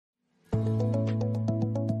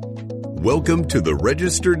Welcome to the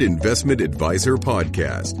Registered Investment Advisor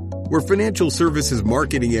Podcast, where financial services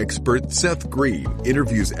marketing expert Seth Green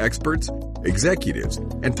interviews experts, executives,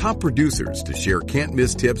 and top producers to share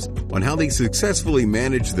can't-miss tips on how they successfully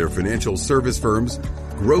manage their financial service firms,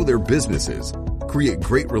 grow their businesses, create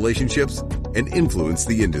great relationships, and influence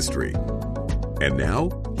the industry. And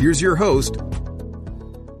now, here's your host.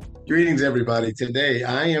 Greetings, everybody. Today,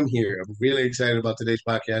 I am here. I'm really excited about today's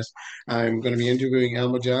podcast. I'm going to be interviewing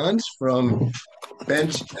Alma Johns from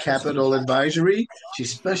Bench Capital Advisory. She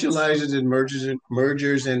specializes in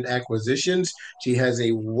mergers and acquisitions. She has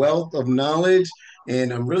a wealth of knowledge,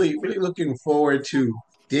 and I'm really looking forward to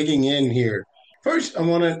digging in here. First, I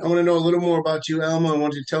want to know a little more about you, Alma. I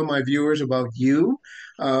want to tell my viewers about you.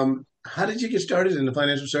 How did you get started in the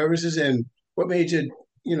financial services, and what made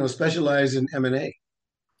you, specialize in M&A?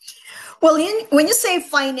 Well, when you say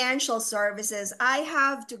financial services, I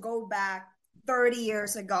have to go back 30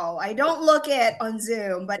 years ago. I don't look at on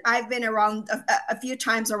Zoom, but I've been around a few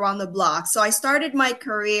times around the block. So I started my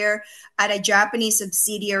career at a Japanese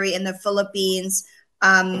subsidiary in the Philippines.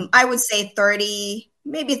 I would say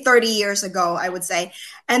maybe 30 years ago, I would say.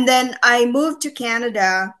 And then I moved to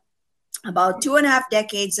Canada about 2.5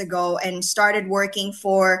 decades ago and started working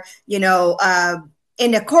for,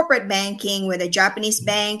 in the corporate banking with a Japanese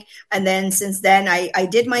bank. And then since then, I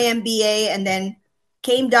did my MBA and then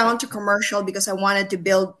came down to commercial because I wanted to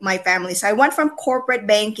build my family. So I went from corporate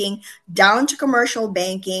banking down to commercial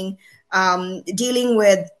banking, dealing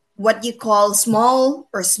with what you call small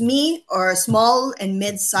or SME or small and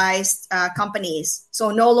mid-sized companies. So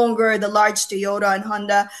no longer the large Toyota and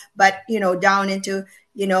Honda, but, down into,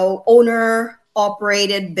 owner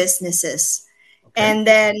operated businesses. Okay. And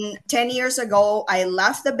then 10 years ago, I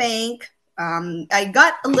left the bank. I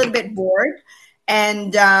got a little bit bored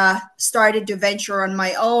and started to venture on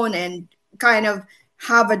my own and kind of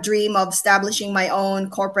have a dream of establishing my own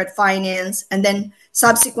corporate finance. And then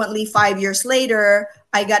subsequently, 5 years later,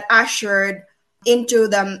 I got ushered into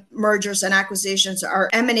the mergers and acquisitions or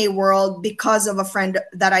M&A world because of a friend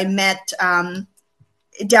that I met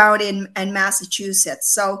down in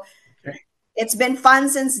Massachusetts. So it's been fun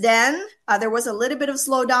since then. There was a little bit of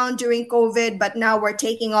slowdown during COVID, but now we're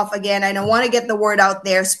taking off again. And I want to get the word out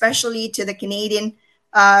there, especially to the Canadian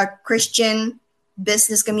Christian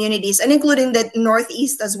business communities and including the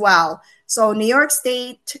Northeast as well. So New York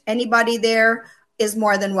State, anybody there is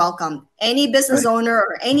more than welcome. Any business owner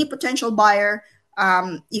or any potential buyer,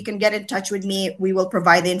 you can get in touch with me. We will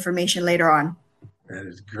provide the information later on. That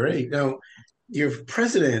is great. Now, you're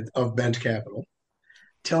president of Bench Capital.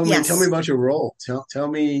 Tell me about your role. Tell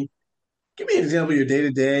me, give me an example of your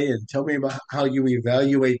day-to-day and tell me about how you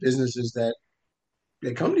evaluate businesses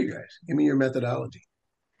that come to you guys. Give me your methodology.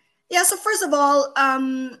 Yeah, so first of all,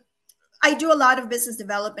 I do a lot of business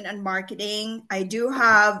development and marketing. I do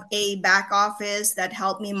have a back office that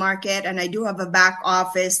help me market, and I do have a back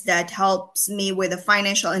office that helps me with the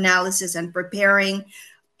financial analysis and preparing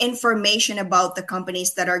information about the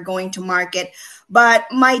companies that are going to market. But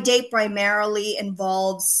my day primarily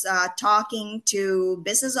involves talking to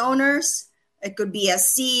business owners. It could be a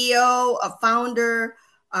CEO, a founder.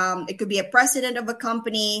 It could be a president of a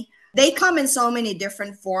company. They come in so many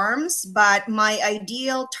different forms, but my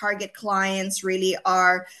ideal target clients really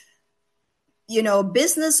are,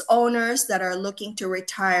 business owners that are looking to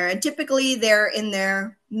retire. And typically they're in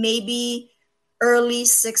their maybe early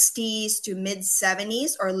 60s to mid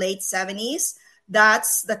 70s or late 70s.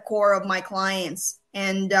 That's the core of my clients.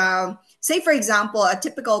 And say, for example, a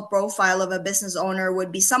typical profile of a business owner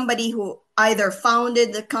would be somebody who either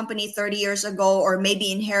founded the company 30 years ago or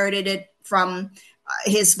maybe inherited it from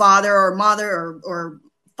his father or mother or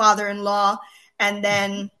father-in-law. And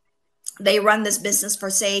then they run this business for,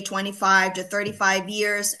 say, 25 to 35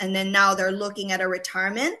 years. And then now they're looking at a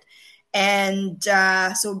retirement. And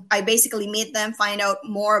so I basically meet them, find out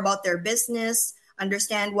more about their business,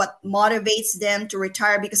 understand what motivates them to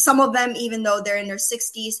retire, because some of them, even though they're in their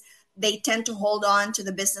 60s, they tend to hold on to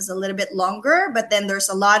the business a little bit longer. But then there's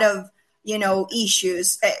a lot of,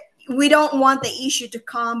 issues. We don't want the issue to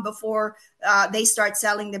come before they start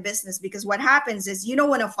selling the business, because what happens is you don't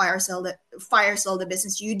want to fire sell the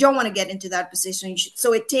business. You don't want to get into that position.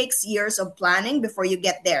 So it takes years of planning before you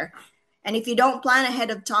get there. And if you don't plan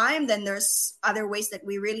ahead of time, then there's other ways that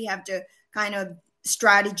we really have to kind of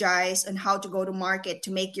strategize on how to go to market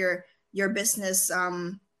to make your business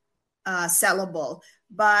sellable.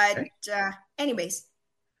 But anyways.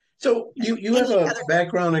 So you have a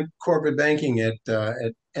background in corporate banking at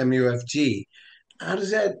MUFG.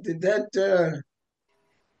 Did that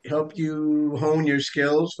help you hone your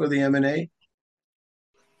skills for the M&A?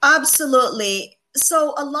 Absolutely.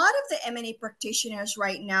 So a lot of the M&A practitioners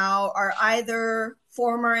right now are either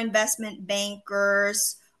former investment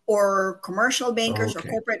bankers or commercial bankers or Okay.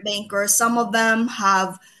 corporate bankers. Some of them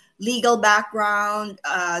have legal background.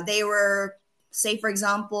 They were, say, for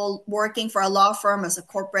example, working for a law firm as a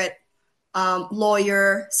corporate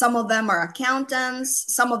lawyer. Some of them are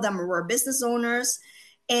accountants. Some of them were business owners.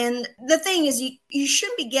 And the thing is, you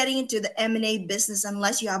shouldn't be getting into the M&A business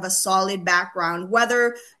unless you have a solid background,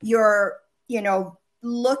 whether you're,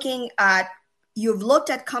 looking at, you've looked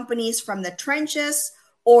at companies from the trenches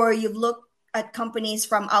or you've looked at companies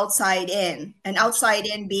from outside in, and outside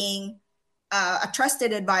in being a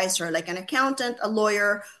trusted advisor, like an accountant, a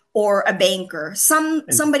lawyer, or a banker,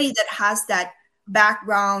 somebody that has that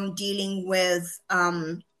background dealing with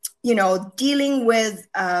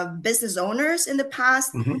business owners in the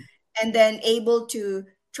past, Mm-hmm. and then able to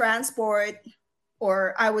transport,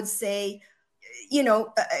 or I would say,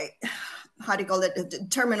 how do you call it, the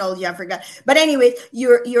terminal, yeah, I forgot, but anyway,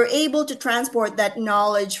 you're able to transport that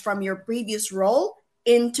knowledge from your previous role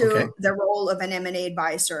Okay. into the role of an M&A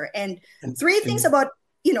advisor. And And, three things and about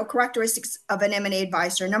characteristics of an M&A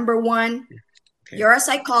advisor. Number one, okay. you're a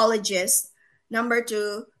psychologist. Number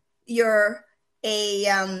two, you're a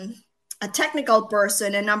technical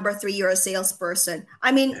person. And number three, you're a salesperson.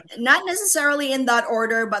 I mean, not necessarily in that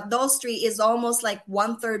order, but those three is almost like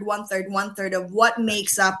one third, one third, one third of what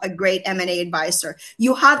makes up a great M&A advisor.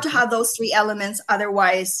 You have to have those three elements.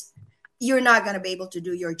 Otherwise, you're not going to be able to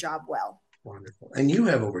do your job well. Wonderful. And you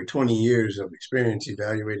have over 20 years of experience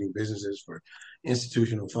evaluating businesses for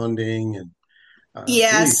institutional funding, and geez,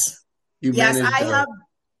 Yes. you Yes, managed I have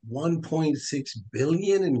 1.6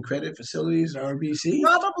 billion in credit facilities, RBC.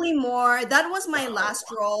 probably more. That was my last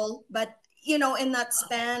role. But, in that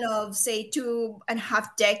span of, say, 2.5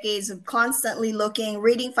 decades of constantly looking,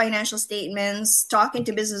 reading financial statements, talking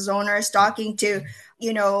to business owners, talking to,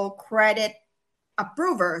 credit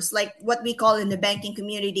approvers, like what we call in the banking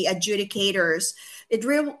community adjudicators, it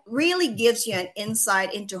really gives you an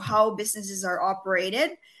insight into how businesses are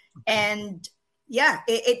operated. And yeah,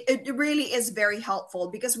 it really is very helpful,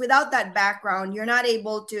 because without that background, you're not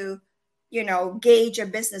able to, gauge a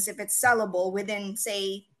business if it's sellable within,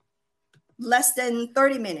 say, less than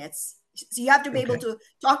 30 minutes. So you have to be able Okay. to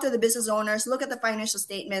talk to the business owners, look at the financial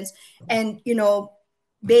statements, and,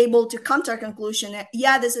 be able to come to a conclusion that,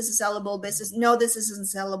 yeah, this is a sellable business. No, this isn't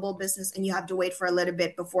a sellable business. And you have to wait for a little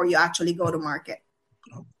bit before you actually go to market.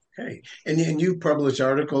 Okay. And you publish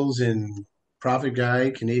articles in Profit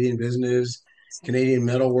Guide, Canadian Business, Canadian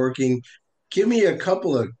Metalworking. Give me a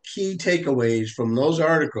couple of key takeaways from those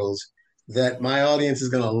articles that my audience is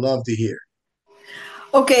going to love to hear.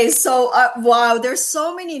 Okay, so wow, there's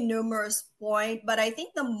so many numerous points, but I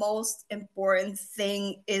think the most important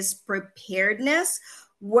thing is preparedness,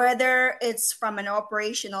 whether it's from an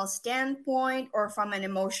operational standpoint or from an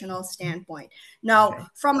emotional standpoint. Now, Okay.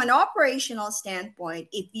 from an operational standpoint,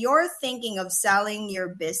 if you're thinking of selling your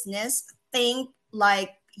business, think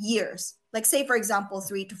like years. Like, say, for example,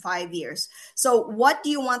 3 to 5 years. So what do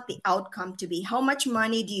you want the outcome to be? How much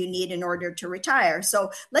money do you need in order to retire?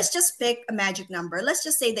 So let's just pick a magic number. Let's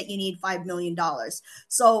just say that you need $5 million.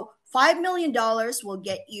 So $5 million will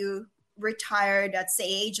get you retired at, say,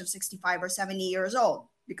 age of 65 or 70 years old,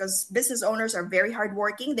 because business owners are very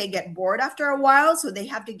hardworking. They get bored after a while, so they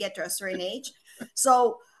have to get to a certain age.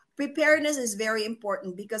 So preparedness is very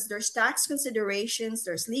important, because there's tax considerations,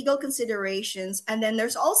 there's legal considerations, and then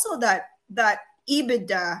there's also that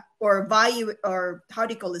EBITDA, or value, or how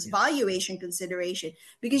do you call this, valuation consideration,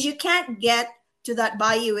 because you can't get to that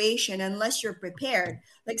valuation unless you're prepared.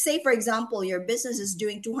 Like, say, for example, your business is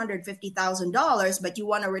doing $250,000, but you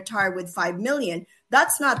want to retire with 5 million.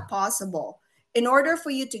 That's not possible. In order for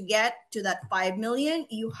you to get to that 5 million,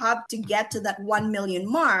 you have to get to that 1 million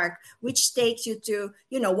mark, which takes you to,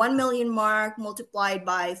 1 million mark multiplied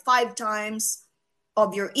by 5 times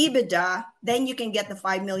of your EBITDA. Then you can get the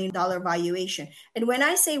 $5 million valuation. And when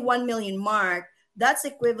I say 1 million mark, that's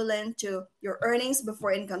equivalent to your earnings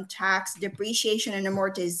before income tax, depreciation, and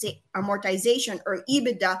amortization, or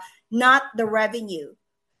EBITDA, not the revenue.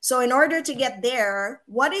 So in order to get there,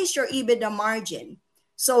 what is your EBITDA margin?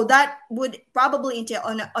 So that would probably entail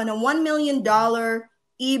on a $1 million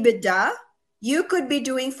EBITDA, you could be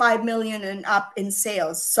doing 5 million and up in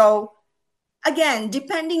sales. So again,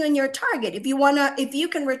 depending on your target, if you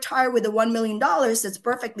can retire with the $1 million, that's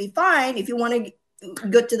perfectly fine. If you want to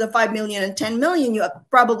go to the 5 million and 10 million, you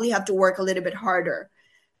probably have to work a little bit harder.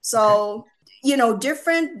 So,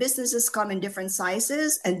 different businesses come in different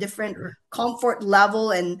sizes and different comfort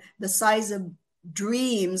level and the size of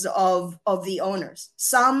dreams of the owners.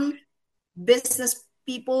 Some business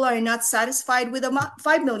people are not satisfied with a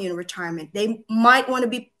 5 million retirement. They might want to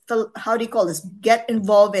be, how do you call this, get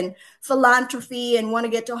involved in philanthropy and want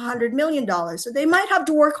to get to $100 million. So they might have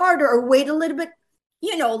to work harder or wait a little bit,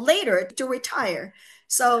 later to retire.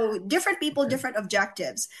 So different people, different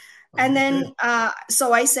objectives. And then,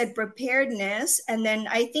 so I said preparedness. And then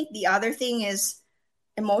I think the other thing is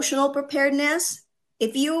emotional preparedness.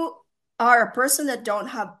 If you are a person that don't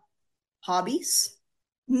have hobbies,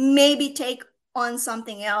 maybe take on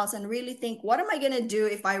something else and really think, what am I going to do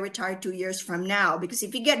if I retire 2 years from now? Because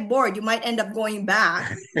if you get bored, you might end up going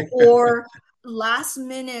back or last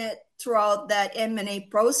minute throughout that M&A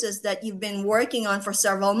process that you've been working on for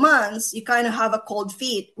several months, you kind of have a cold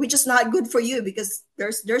feet, which is not good for you because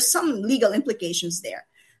there's some legal implications there.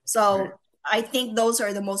 So I think those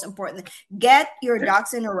are the most important. Get your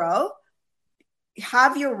ducks in a row.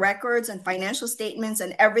 Have your records and financial statements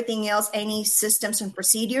and everything else, any systems and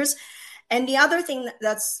procedures. And the other thing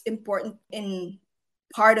that's important in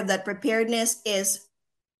part of that preparedness is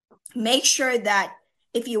make sure that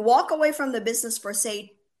if you walk away from the business for,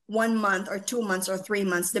 say, 1 month or 2 months or 3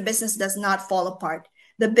 months, the business does not fall apart.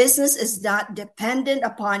 The business is not dependent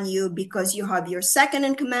upon you because you have your second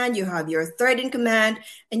in command, you have your third in command,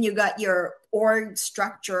 and you got your org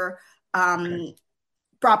structure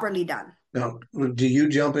properly done. Now, do you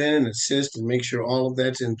jump in and assist and make sure all of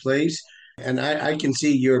that's in place? And I can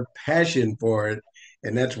see your passion for it,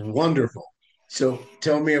 and that's wonderful. So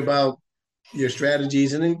tell me about your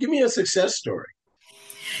strategies and then give me a success story.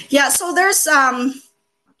 Yeah, so there's,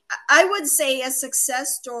 I would say a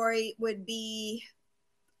success story would be,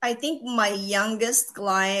 I think my youngest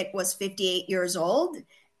client was 58 years old.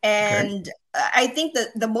 And I think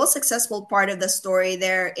that the most successful part of the story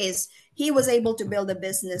there is he was able to build a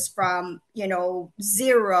business from,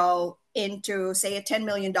 zero into, say, a $10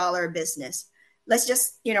 million business. Let's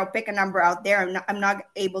just, pick a number out there. I'm not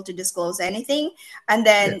able to disclose anything. And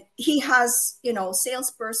then he has,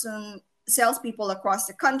 salespeople across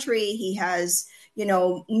the country. He has,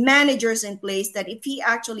 managers in place that if he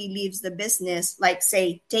actually leaves the business, like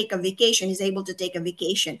say, take a vacation, he's able to take a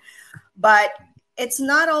vacation. But it's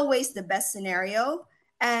not always the best scenario.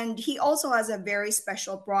 And he also has a very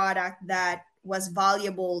special product that was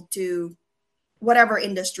valuable to whatever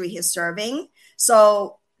industry he's serving.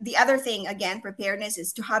 So the other thing, again, preparedness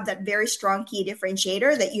is to have that very strong key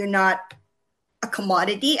differentiator that you're not a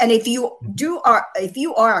commodity. And if you are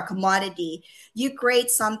a commodity, you create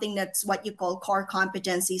something that's what you call core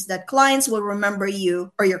competencies that clients will remember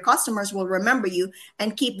you or your customers will remember you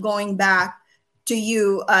and keep going back to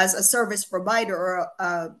you as a service provider or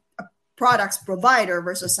a products provider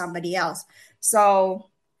versus somebody else. So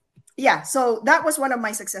so that was one of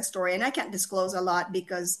my success story, and I can't disclose a lot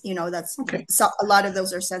because that's a lot of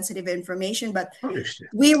those are sensitive information, but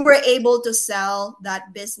we were able to sell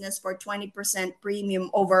that business for 20% premium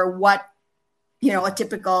over what a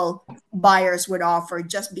typical buyers would offer,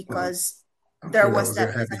 just because there was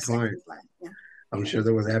that happy client. I'm sure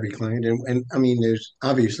there was a happy client, and I mean, there's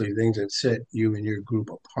obviously things that set you and your group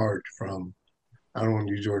apart from, I don't want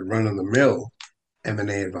to use the word run of the mill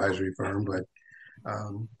M&A advisory firm, but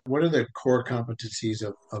what are the core competencies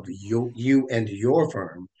of you and your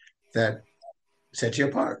firm that set you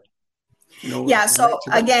apart? So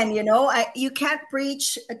again, you can't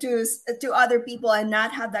preach to other people and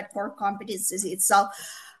not have that core competencies itself.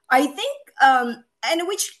 I think, and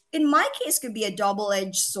which in my case could be a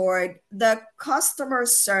double-edged sword. The customer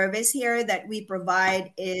service here that we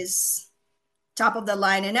provide is top of the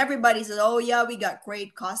line, and everybody says, "Oh yeah, we got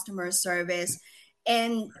great customer service."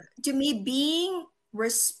 And to me, being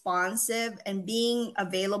responsive and being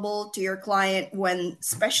available to your client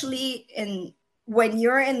especially when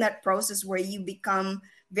you're in that process where you become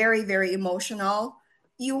very, very emotional,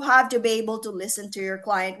 you have to be able to listen to your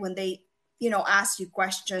client when they, ask you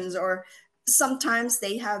questions, or sometimes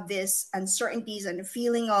they have this uncertainties and a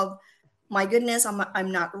feeling of, my goodness,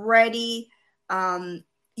 I'm not ready.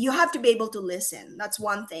 You have to be able to listen. That's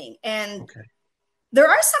one thing. And there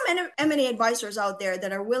are some M&A advisors out there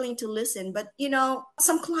that are willing to listen, but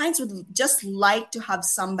some clients would just like to have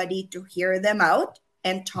somebody to hear them out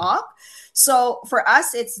and talk. So for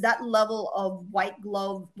us, it's that level of white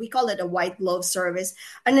glove. We call it a white glove service.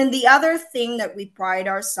 And then the other thing that we pride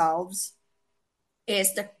ourselves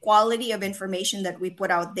is the quality of information that we put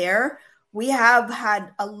out there. We have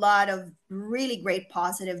had a lot of really great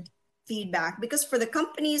positive feedback because for the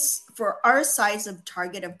companies, for our size of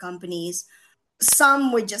target of companies,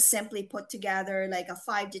 some would just simply put together like a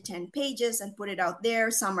 5 to 10 pages and put it out there.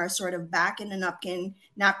 Some are sort of back in a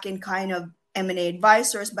napkin kind of M&A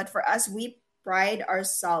advisors. But for us, we pride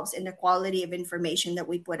ourselves in the quality of information that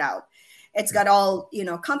we put out. It's got all,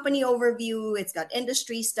 company overview, it's got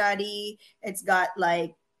industry study, it's got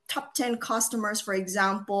like top 10 customers, for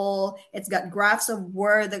example. It's got graphs of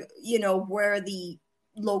where the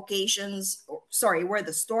locations, where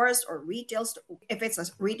the stores or retail, if it's a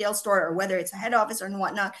retail store or whether it's a head office or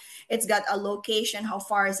whatnot. It's got a location, how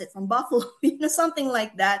far is it from Buffalo, something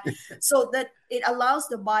like that. So that it allows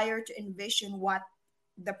the buyer to envision what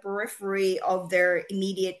the periphery of their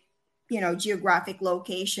immediate, geographic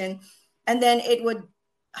location. And then it would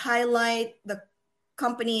highlight the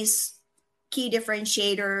company's key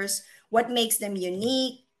differentiators, what makes them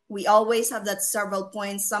unique. We always have that several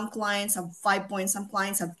points. Some clients have 5 points, some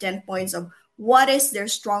clients have 10 points of what is their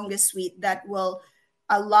strongest suite that will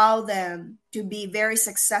allow them to be very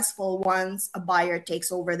successful once a buyer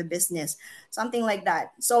takes over the business, something like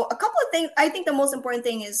that. So a couple of things. I think the most important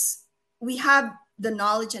thing is we have the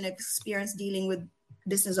knowledge and experience dealing with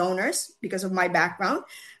business owners because of my background,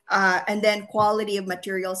 and then quality of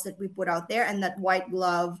materials that we put out there, and that white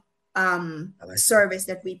glove service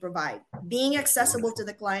that we provide. Being accessible to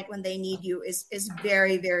the client when they need you is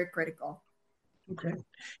very, very critical. Okay,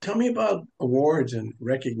 tell me about awards and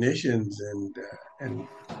recognitions and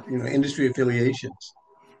industry affiliations.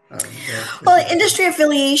 Well, industry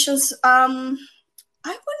affiliations, I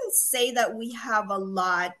wouldn't say that we have a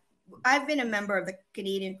lot. I've been a member of the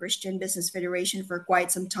Canadian Christian Business Federation for quite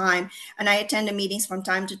some time, and I attend the meetings from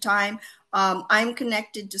time to time. I'm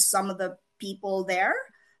connected to some of the people there.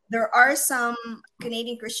 There are some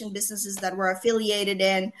Canadian Christian businesses that we're affiliated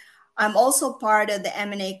in. I'm also part of the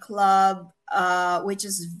M&A Club, which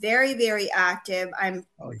is very, very active. I'm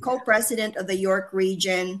co-president of the York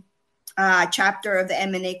Region chapter of the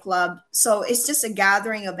M&A Club. So it's just a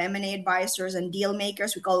gathering of M&A advisors and deal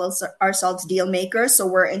makers. We call ourselves deal makers. So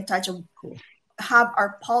we're in touch of have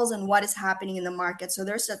our pulse on what is happening in the market. So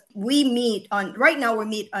we meet on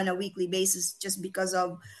a weekly basis just because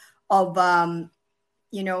of the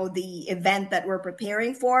event that we're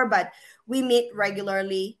preparing for, but we meet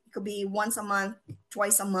regularly. It could be once a month,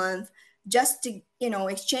 twice a month, just to,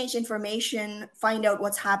 exchange information, find out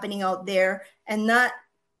what's happening out there. And that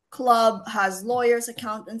club has lawyers,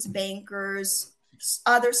 accountants, bankers,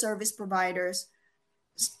 other service providers,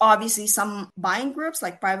 obviously some buying groups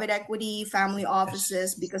like private equity, family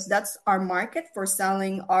offices, because that's our market for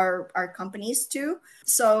selling our companies to.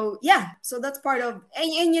 So that's part of,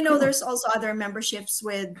 and there's also other memberships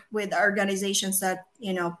with organizations that,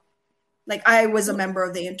 like I was a member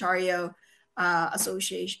of the Ontario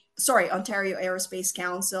Ontario Aerospace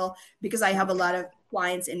Council, because I have a lot of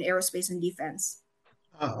clients in aerospace and defense.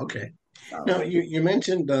 Oh, okay. Now, you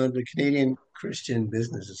mentioned the Canadian Christian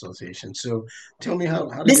Business Association. So tell me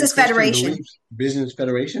how Business Federation. Business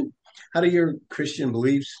Federation, how do your Christian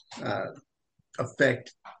beliefs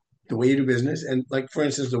affect the way you do business? And like, for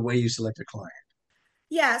instance, the way you select a client?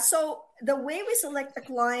 Yeah, so the way we select a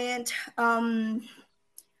client,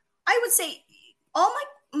 I would say all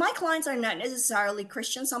my clients are not necessarily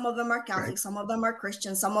Christian. Some of them are Catholic, right. Some of them are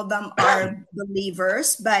Christian, some of them are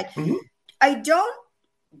believers, but I don't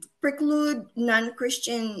preclude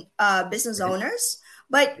non-Christian business owners.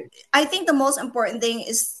 But I think the most important thing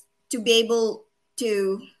is to be able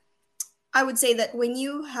to, I would say that when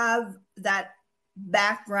you have that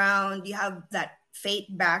background, you have that faith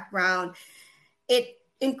background, it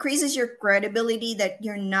increases your credibility that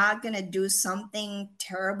you're not going to do something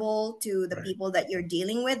terrible to the people that you're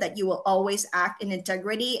dealing with, that you will always act in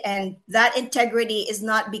integrity. And that integrity is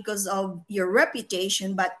not because of your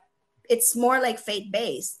reputation, but it's more like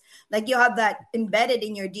faith-based. Like you have that embedded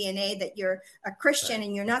in your DNA that you're a Christian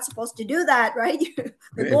and you're not supposed to do that, right?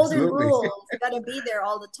 The golden rule, you got to be there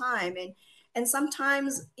all the time. And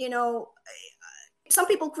sometimes, some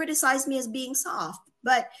people criticize me as being soft,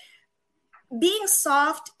 but being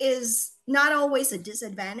soft is not always a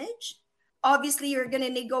disadvantage. Obviously, you're going to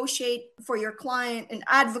negotiate for your client and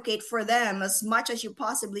advocate for them as much as you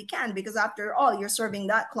possibly can, because after all, you're serving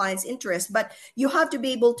that client's interest. But you have to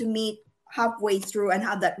be able to meet halfway through and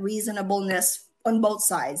have that reasonableness on both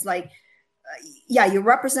sides. Like, you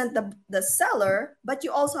represent the seller, but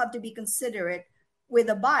you also have to be considerate with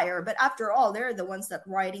the buyer. But after all, they're the ones that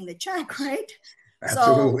writing the check, right?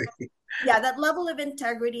 Absolutely. So, that level of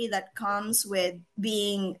integrity that comes with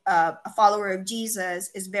being a follower of Jesus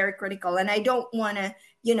is very critical. And I don't want to,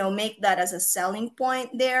 make that as a selling point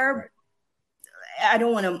there. Right. I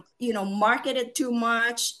don't want to, market it too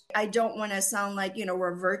much. I don't want to sound like,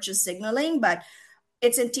 we're virtue signaling, but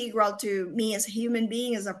it's integral to me as a human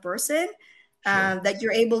being, as a person, that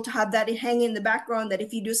you're able to have that hang in the background, that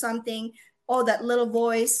if you do something, that little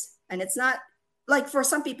voice, and it's not like for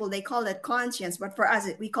some people they call it conscience, but for us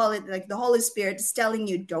we call it like the Holy Spirit is telling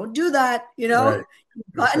you don't do that, Right. you've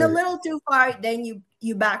That's gotten a right. little too far, then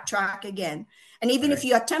you backtrack again. And even if Right.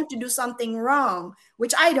 you attempt to do something wrong,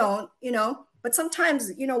 which I don't, but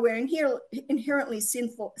sometimes we're inherently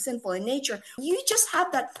sinful in nature. You just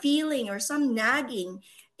have that feeling or some nagging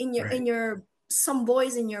Right. in your some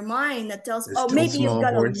voice in your mind that tells, The oh, still maybe you've small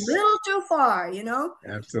got a voice. little too far,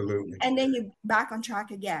 Absolutely. and then you back on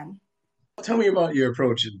track again. Tell me about your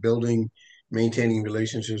approach at building, maintaining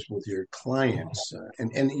relationships with your clients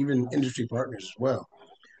and even industry partners as well.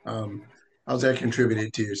 Um, how's that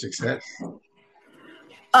contributed to your success?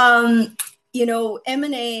 Um,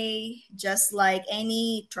 M&A, just like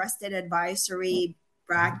any trusted advisory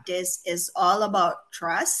practice, is all about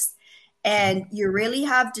trust. And you really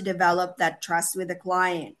have to develop that trust with the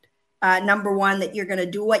client. Number one, that you're going to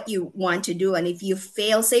do what you want to do. And if you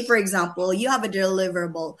fail, say, for example, you have a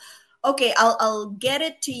deliverable. Okay, I'll get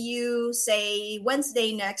it to you, say,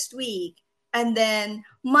 Wednesday next week. And then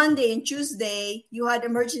Monday and Tuesday, you had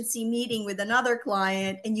emergency meeting with another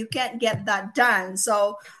client and you can't get that done.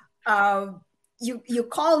 So uh, you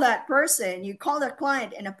call that person, you call that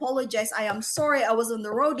client and apologize. I am sorry, I was on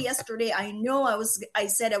the road yesterday. I know I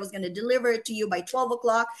said I was going to deliver it to you by 12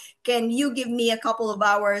 o'clock. Can you give me a couple of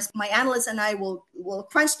hours? My analyst and I will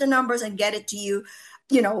crunch the numbers and get it to you,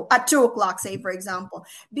 at 2 o'clock, say, for example,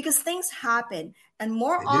 because things happen. And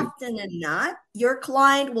more They do. often than not, your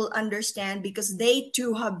client will understand because they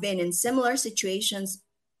too have been in similar situations,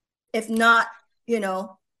 if not, you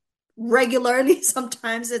know, regularly.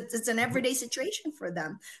 Sometimes it's an everyday situation for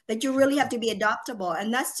them that you really have to be adaptable.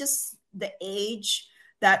 And that's just the age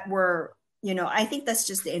that I think that's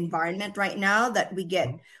just the environment right now that we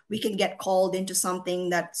can get called into something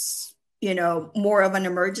that's, more of an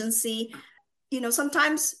emergency.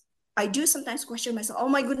 Sometimes I do sometimes question myself, oh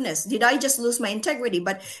my goodness, did I just lose my integrity?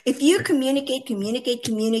 But if you communicate,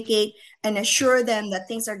 and assure them that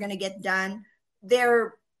things are going to get done,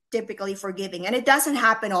 they're typically forgiving. And it doesn't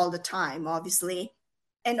happen all the time, obviously.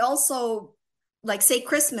 And also, like say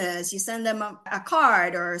Christmas, you send them a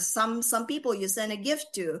card, or some people you send a gift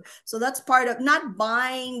to. So that's part of not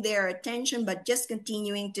buying their attention, but just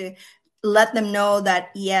continuing to let them know that,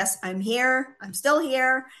 yes, I'm here, I'm still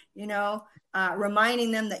here,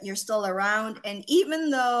 reminding them that you're still around. And even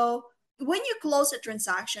though when you close a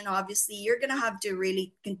transaction, obviously you're going to have to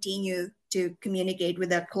really continue to communicate with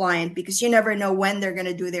that client, because you never know when they're going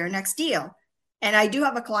to do their next deal. And I do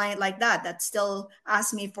have a client like that still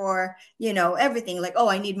asks me for, everything, like, oh,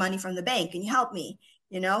 I need money from the bank. Can you help me?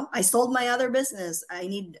 I sold my other business. I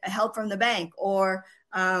need help from the bank. Or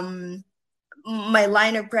my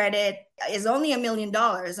line of credit is only $1 million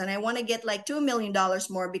and I want to get like $2 million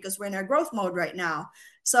more because we're in a growth mode right now.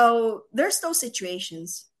 So there's those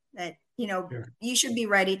situations that, Sure. you should be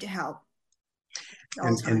ready to help at all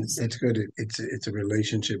And times. it's good. It's a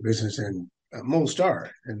relationship business and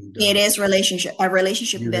Molstar, and It is a relationship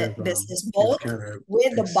business, you've both kind of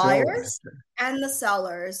with the excelled at buyers and the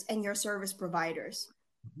sellers and your service providers.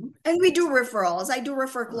 that. And we do referrals. I do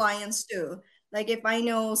refer clients too. Like if I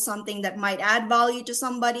know something that might add value to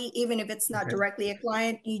somebody, even if it's not Okay. directly a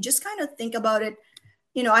client, you just kind of think about it.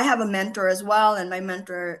 I have a mentor as well, and my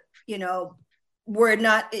mentor,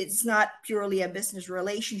 it's not purely a business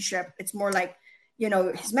relationship. It's more like,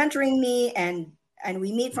 he's mentoring me, and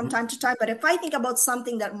we meet from Mhm. time to time. But if I think about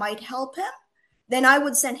something that might help him, then I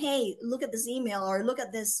would send, hey, look at this email, or look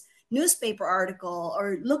at this newspaper article,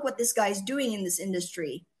 or look what this guy's doing in this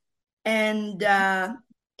industry. And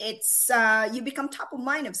it's you become top of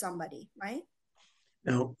mind of somebody, right?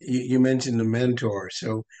 Now, you mentioned the mentor, so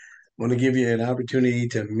I want to give you an opportunity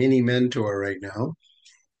to mini mentor right now.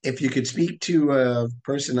 If you could speak to a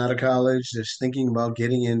person out of college that's thinking about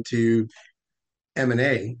getting into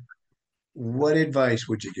M&A, what advice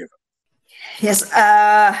would you give Yes,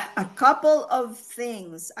 a couple of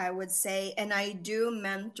things I would say, and I do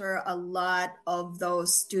mentor a lot of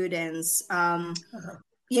those students. them?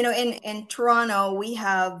 In Toronto, we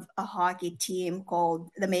have a hockey team called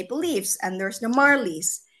the Maple Leafs, and there's the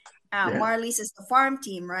Marlies. Yeah, Marlies is the farm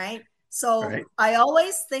team, right? So right. I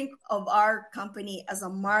always think of our company as a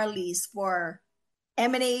Marlies for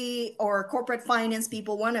M&A or corporate finance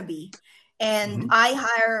people want to be. And Mhm. I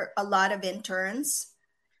hire a lot of interns.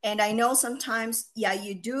 And I know sometimes, yeah,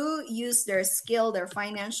 you do use their skill, their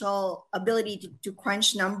financial ability to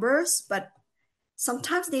crunch numbers, but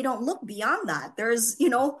sometimes they don't look beyond that. There's,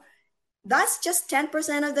 that's just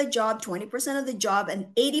 10% of the job, 20% of the job, and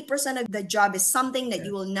 80% of the job is something that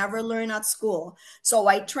you will never learn at school. So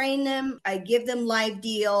I train them, I give them live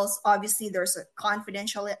deals. Obviously, there's a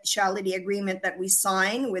confidentiality agreement that we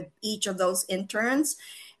sign with each of those interns,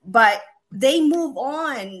 but they move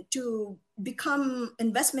on to become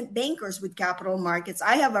investment bankers with capital markets.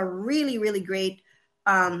 I have a really, really great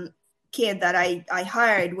kid that I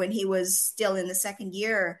hired when he was still in the second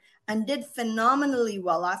year and did phenomenally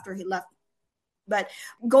well after he left. But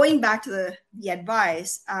going back to the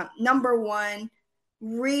advice, number one,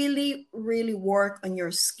 really, really work on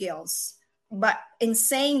your skills. But in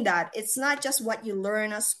saying that, it's not just what you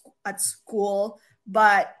learn at school,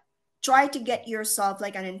 but try to get yourself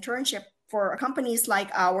like an internship for companies like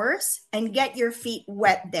ours and get your feet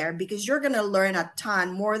wet there, because you're going to learn a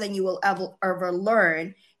ton more than you will ever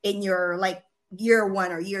learn in your like year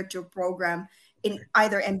one or year two program in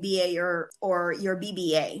either MBA or your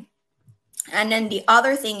BBA. And then the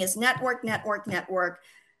other thing is network.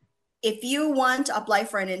 If you want to apply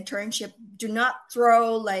for an internship, do not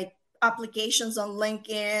throw like applications on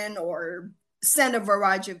LinkedIn or send a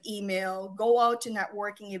barrage of email. Go out to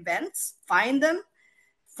networking events, find them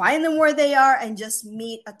where they are, and just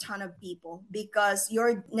meet a ton of people, because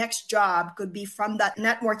your next job could be from that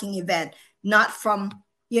networking event, not from,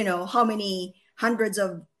 how many hundreds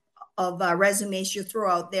of resumes you throw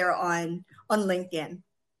out there on LinkedIn.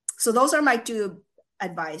 So those are my two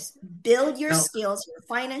advice. Build your skills, your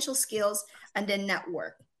financial skills, and then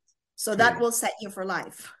network. So that will set you for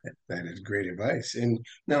life. That is great advice. And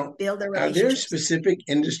now, build a are there specific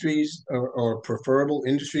industries or preferable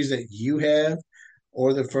industries that you have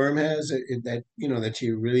or the firm has that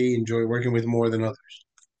you really enjoy working with more than others?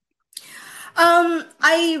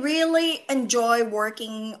 I really enjoy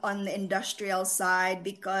working on the industrial side,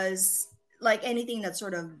 because like anything that's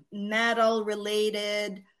sort of metal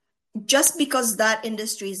related, just because that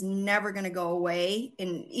industry is never going to go away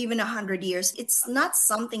in even 100 years, it's not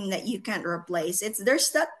something that you can't replace. There's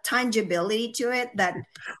that tangibility to it that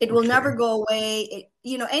it will never go away.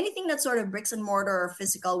 Anything that's sort of bricks and mortar or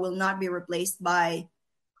physical will not be replaced by,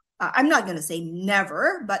 I'm not going to say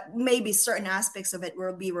never, but maybe certain aspects of it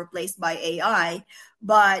will be replaced by AI,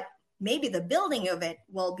 but maybe the building of it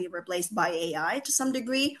will be replaced by AI to some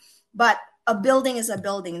degree. But a building is a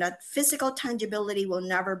building. That physical tangibility will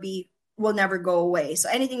never go away. So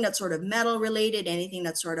anything that's sort of metal related, anything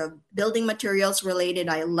that's sort of building materials related,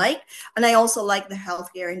 I like. And I also like the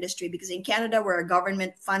healthcare industry, because in Canada, we're a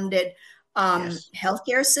government funded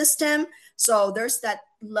healthcare system. So there's that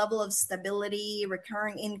level of stability,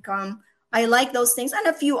 recurring income. I like those things, and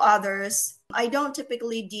a few others. I don't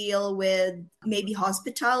typically deal with maybe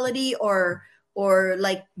hospitality or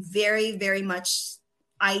like very, very much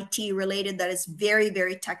IT related that is very,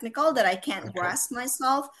 very technical that I can't grasp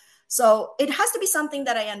myself. So it has to be something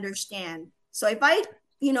that I understand. So if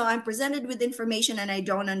I'm presented with information and I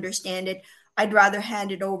don't understand it, I'd rather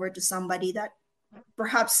hand it over to somebody that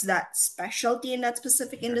perhaps that specialty in that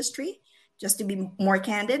specific industry, just to be more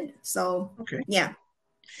candid. So, yeah.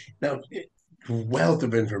 Now, wealth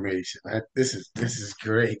of information. This is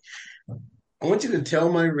great. I want you to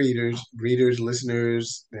tell my readers,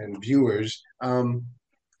 listeners, and viewers how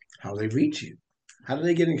they reach you. How do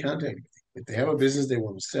they get in contact with you? If they have a business they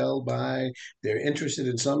want to sell, buy, they're interested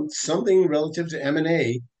in something relative to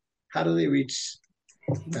M&A, how do they reach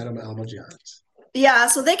Madam Alma Johns? Yeah,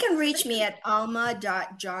 so they can reach me at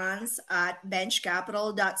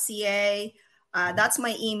alma.johns@benchcapital.ca. That's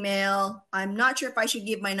my email. I'm not sure if I should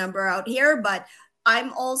give my number out here, but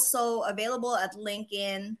I'm also available at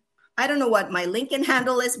LinkedIn. I don't know what my LinkedIn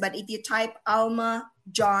handle is, but if you type Alma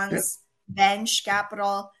Johns Bench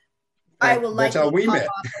Capital, I will likely pop up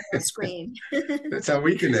on the screen. That's how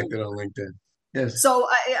we connected on LinkedIn. Yes. So,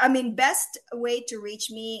 best way to reach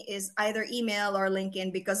me is either email or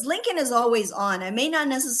LinkedIn, because LinkedIn is always on. I may not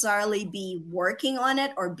necessarily be working on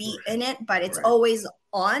it or be in it, but it's always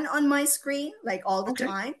on my screen, like all the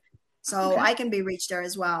time. So I can be reached there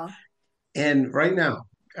as well. And right now,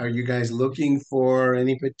 are you guys looking for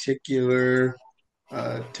any particular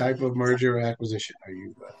type of merger or acquisition? Are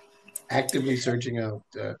you actively searching out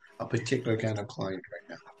a particular kind of client right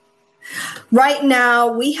now? Right now,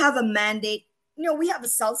 we have a mandate. We have a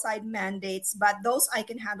sell side mandates, but those I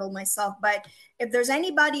can handle myself. But if there's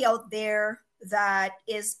anybody out there that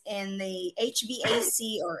is in the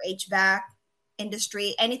HVAC or HVAC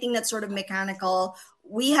industry, anything that's sort of mechanical,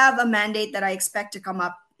 we have a mandate that I expect to come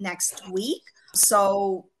up next week.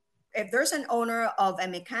 So if there's an owner of a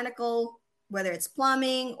mechanical, whether it's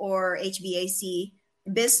plumbing or HVAC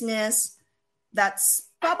business, that's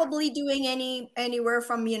probably doing anywhere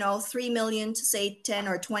from, $3 million to say 10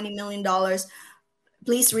 or $20 million,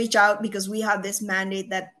 please reach out because we have this mandate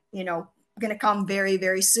that, going to come very,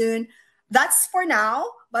 very soon. That's for now,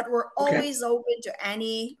 but we're always open to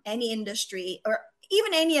any industry or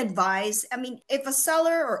even any advice. I mean, if a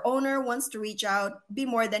seller or owner wants to reach out, be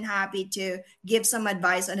more than happy to give some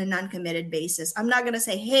advice on a non-committed basis. I'm not going to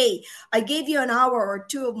say, hey, I gave you an hour or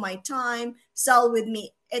two of my time, sell with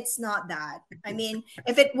me. It's not that. I mean,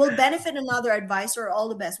 if it will benefit another advisor, all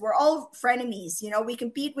the best. We're all frenemies. We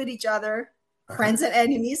compete with each other, friends and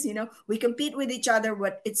enemies. We compete with each other,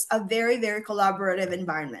 but it's a very, very collaborative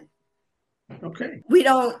environment. Okay. We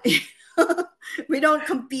don't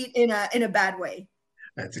compete in a bad way.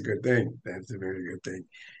 That's a good thing. That's a very good thing.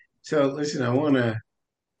 So listen, I want to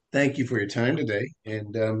thank you for your time today,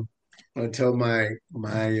 and I want to tell my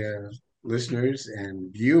listeners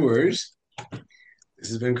and viewers, this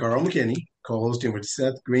has been Carl McKinney, co-hosting with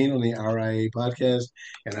Seth Green on the RIA podcast,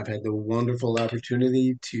 and I've had the wonderful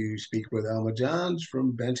opportunity to speak with Alma Johns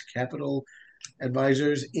from Bench Capital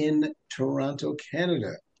Advisors in Toronto,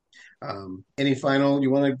 Canada. Any final, you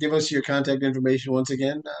want to give us your contact information once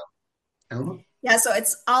again, Alma? Yeah, so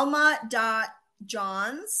it's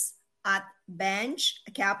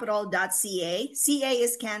alma.johns@benchcapital.ca. CA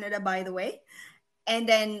is Canada, by the way. And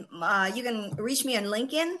then you can reach me on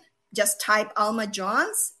LinkedIn. Just type Alma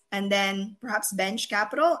Johns and then perhaps Bench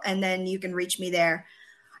Capital, and then you can reach me there.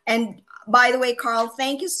 And by the way, Carl,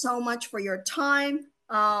 thank you so much for your time.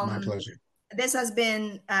 My pleasure. This has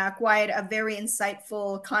been quite a very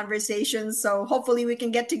insightful conversation. So hopefully we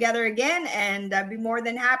can get together again, and I'd be more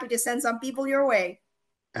than happy to send some people your way.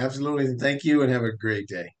 Absolutely. Thank you, and have a great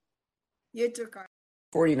day. You too, Carl.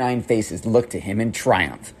 49 faces looked to him in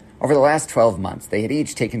triumph. Over the last 12 months, they had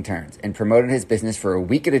each taken turns and promoted his business for a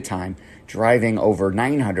week at a time, driving over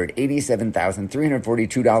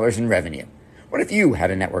 $987,342 in revenue. What if you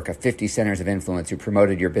had a network of 50 centers of influence who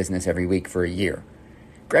promoted your business every week for a year?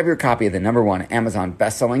 Grab your copy of the #1 Amazon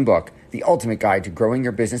best-selling book, The Ultimate Guide to Growing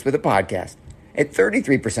Your Business with a Podcast, at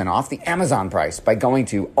 33% off the Amazon price by going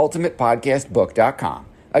to ultimatepodcastbook.com.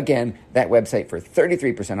 Again, that website for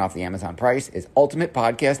 33% off the Amazon price is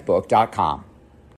ultimatepodcastbook.com.